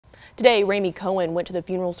Today, Ramey Cohen went to the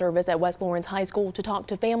funeral service at West Lawrence High School to talk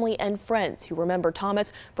to family and friends who remember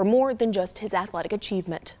Thomas for more than just his athletic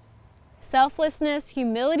achievement. Selflessness,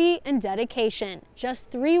 humility, and dedication. Just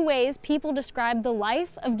 3 ways people describe the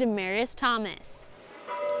life of Demaryius Thomas.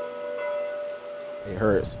 It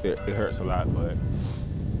hurts. It hurts a lot, but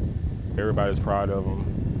everybody's proud of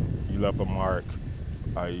him. You left a mark.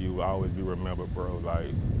 You will always be remembered, bro. Like,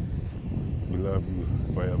 we love you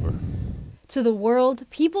forever. To the world,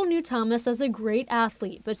 people knew Thomas as a great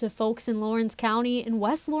athlete, but to folks in Lawrence County and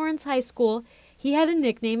West Lawrence High School, he had a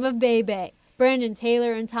nickname of Bebe. Brandon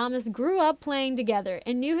Taylor and Thomas grew up playing together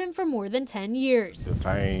and knew him for more than 10 years. The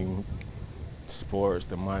fame, sports,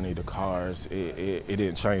 the money, the cars, it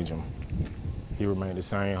didn't change him. He remained the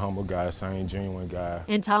same humble guy, same genuine guy.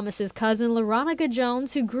 And Thomas's cousin, LaRonica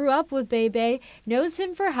Jones, who grew up with Bebe, knows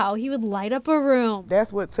him for how he would light up a room.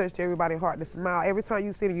 That's what touched everybody's heart, the smile. Every time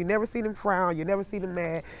you see him, you never see him frown, you never see him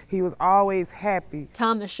mad. He was always happy.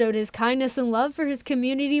 Thomas showed his kindness and love for his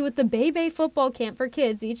community with the Bebe football camp for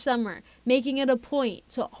kids each summer, making it a point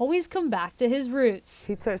to always come back to his roots.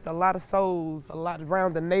 He touched a lot of souls, a lot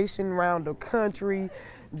around the nation, around the country,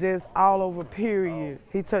 just all over, period.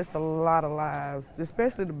 He touched a lot of lives,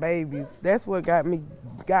 especially the babies. That's what got me,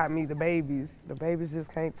 the babies. The babies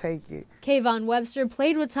just can't take it. Kayvon Webster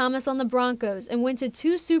played with Thomas on the Broncos and went to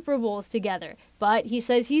 2 Super Bowls together, but he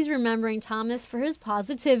says he's remembering Thomas for his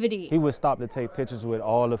positivity. He would stop to take pictures with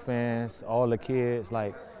all the fans, all the kids.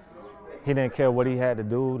 Like, he didn't care what he had to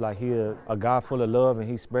do. Like, he a guy full of love, and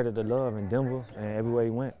he spreaded the love in Denver and everywhere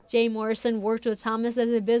he went. Jay Morrison worked with Thomas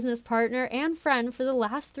as a business partner and friend for the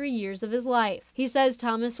last 3 years of his life. He says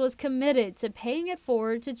Thomas was committed to paying it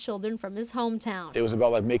forward to children from his hometown. It was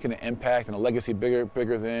about like making an impact and a legacy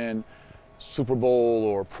bigger than Super Bowl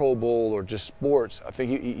or Pro Bowl or just sports. I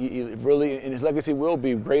think he really, and his legacy will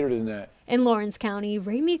be greater than that. In Lawrence County,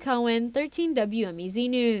 Ramey Cohen, 13 WMEZ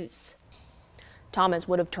News. Thomas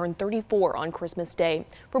would have turned 34 on Christmas Day.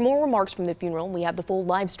 For more remarks from the funeral, we have the full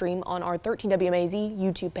live stream on our 13 WMAZ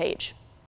YouTube page.